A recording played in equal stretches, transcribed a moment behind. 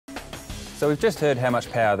So we've just heard how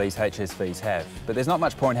much power these HSVs have, but there's not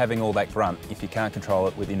much point having all that grunt if you can't control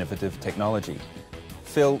it with innovative technology.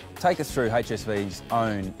 Phil, take us through HSV's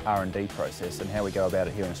own R&D process and how we go about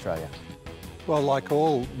it here in Australia. Well, like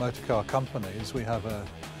all motorcar companies, we have a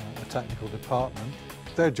technical department.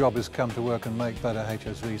 Their job is to come to work and make better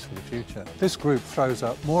HSVs for the future. This group throws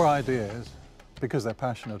up more ideas, because they're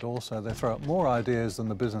passionate also, they throw up more ideas than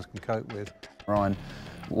the business can cope with. Ryan,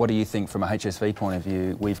 what do you think from a HSV point of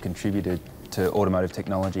view we've contributed to automotive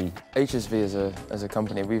technology? HSV as a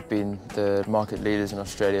company, we've been the market leaders in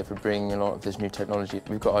Australia for bringing a lot of this new technology.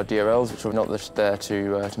 We've got our DRLs, which are not just there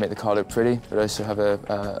to make the car look pretty, but also have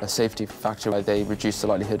a safety factor where they reduce the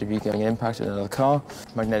likelihood of you getting impacted in another car.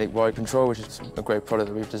 Magnetic ride control, which is a great product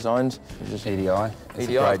that we've designed. Which is EDI. It's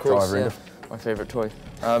EDI, a great of course, driver. yeah, my favourite toy.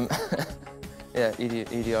 Yeah,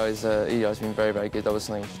 EDI's been very, very good. That was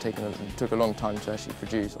something which took a long time to actually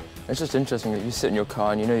produce. It's just interesting that you sit in your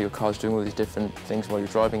car and you know your car's doing all these different things while you're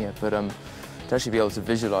driving it, but to actually be able to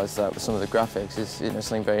visualise that with some of the graphics is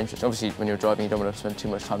something very interesting. Obviously, when you're driving, you don't want to spend too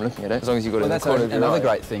much time looking at it, as long as you've got it in the corner of your eye. Another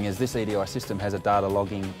great thing is this EDI system has a data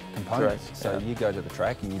logging component. Correct, so you go to the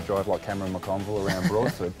track and you drive like Cameron McConville around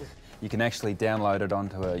Broadford. You can actually download it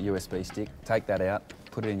onto a USB stick, take that out,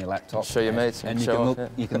 put it in your laptop. Show your mates and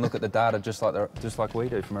you can look at the data just like we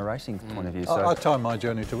do from a racing point of view. So I time my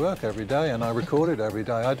journey to work every day and I record it every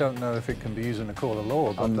day. I don't know if it can be used in a court of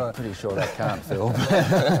law, but I'm pretty sure that can't, Phil.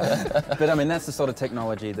 But I mean, that's the sort of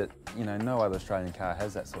technology that no other Australian car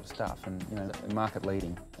has that sort of stuff, and market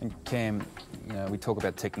leading. And Cam, we talk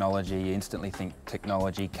about technology. You instantly think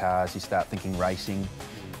technology, cars. You start thinking racing.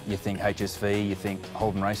 You think HSV, you think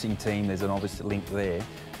Holden Racing Team, there's an obvious link there.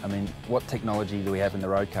 I mean, what technology do we have in the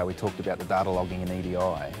road car? We talked about the data logging and EDI.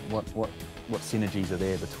 What synergies are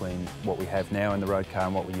there between what we have now in the road car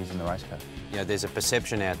and what we use in the race car? There's a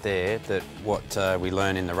perception out there that what we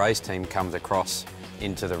learn in the race team comes across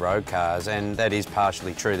into the road cars, and that is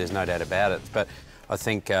partially true, there's no doubt about it. But I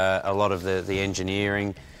think a lot of the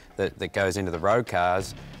engineering that goes into the road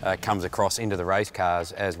cars comes across into the race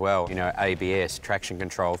cars as well. ABS, traction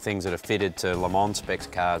control, things that are fitted to Le Mans specs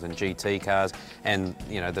cars and GT cars, and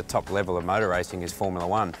the top level of motor racing is Formula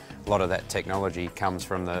One. A lot of that technology comes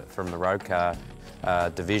from the road car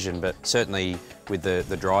division, but certainly with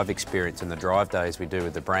the drive experience and the drive days we do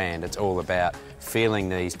with the brand, it's all about feeling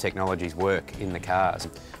these technologies work in the cars.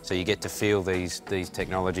 So you get to feel these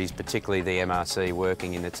technologies, particularly the MRC,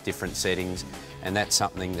 working in its different settings, and that's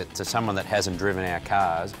something that, to someone that hasn't driven our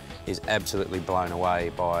cars, is absolutely blown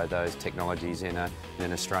away by those technologies in an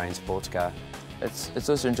Australian sports car. It's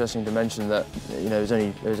also interesting to mention that it was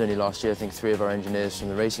only last year I think 3 of our engineers from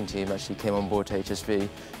the racing team actually came on board to HSV,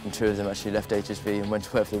 and 2 of them actually left HSV and went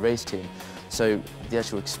to work for the race team. So the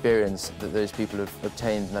actual experience that those people have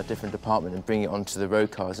obtained in that different department and bring it onto the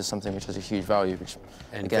road cars is something which has a huge value, which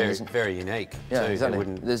and again very unique. Yeah, too. exactly.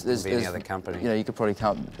 There wouldn't be any other company. You could probably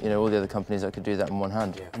count all the other companies that could do that in one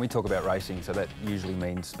hand. Yeah. And we talk about racing, so that usually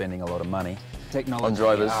means spending a lot of money. Technology, on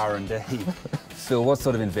drivers. R&D. Phil, what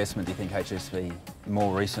sort of investment do you think HSV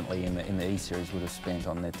more recently in the E-Series would have spent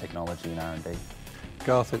on their technology and R&D?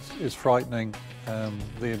 Garth, it's frightening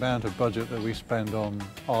the amount of budget that we spend on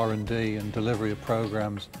R&D and delivery of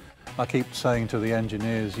programs. I keep saying to the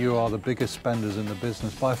engineers, you are the biggest spenders in the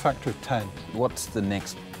business by a factor of 10. What's the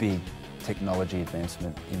next big technology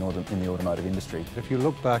advancement in the automotive industry? If you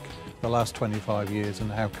look back the last 25 years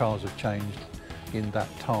and how cars have changed in that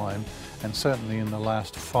time, and certainly in the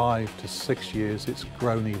last 5 to 6 years it's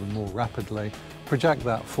grown even more rapidly. Project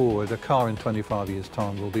that forward, a car in 25 years'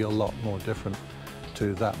 time will be a lot more different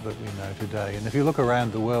to that we know today. And if you look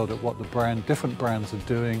around the world at what different brands are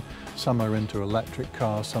doing, some are into electric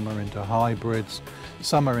cars, some are into hybrids,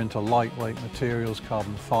 some are into lightweight materials,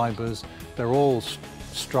 carbon fibres. They're all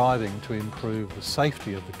striving to improve the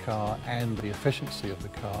safety of the car and the efficiency of the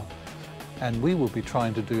car. And we will be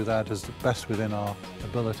trying to do that as the best within our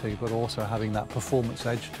ability, but also having that performance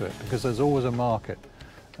edge to it, because there's always a market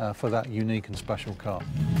for that unique and special car.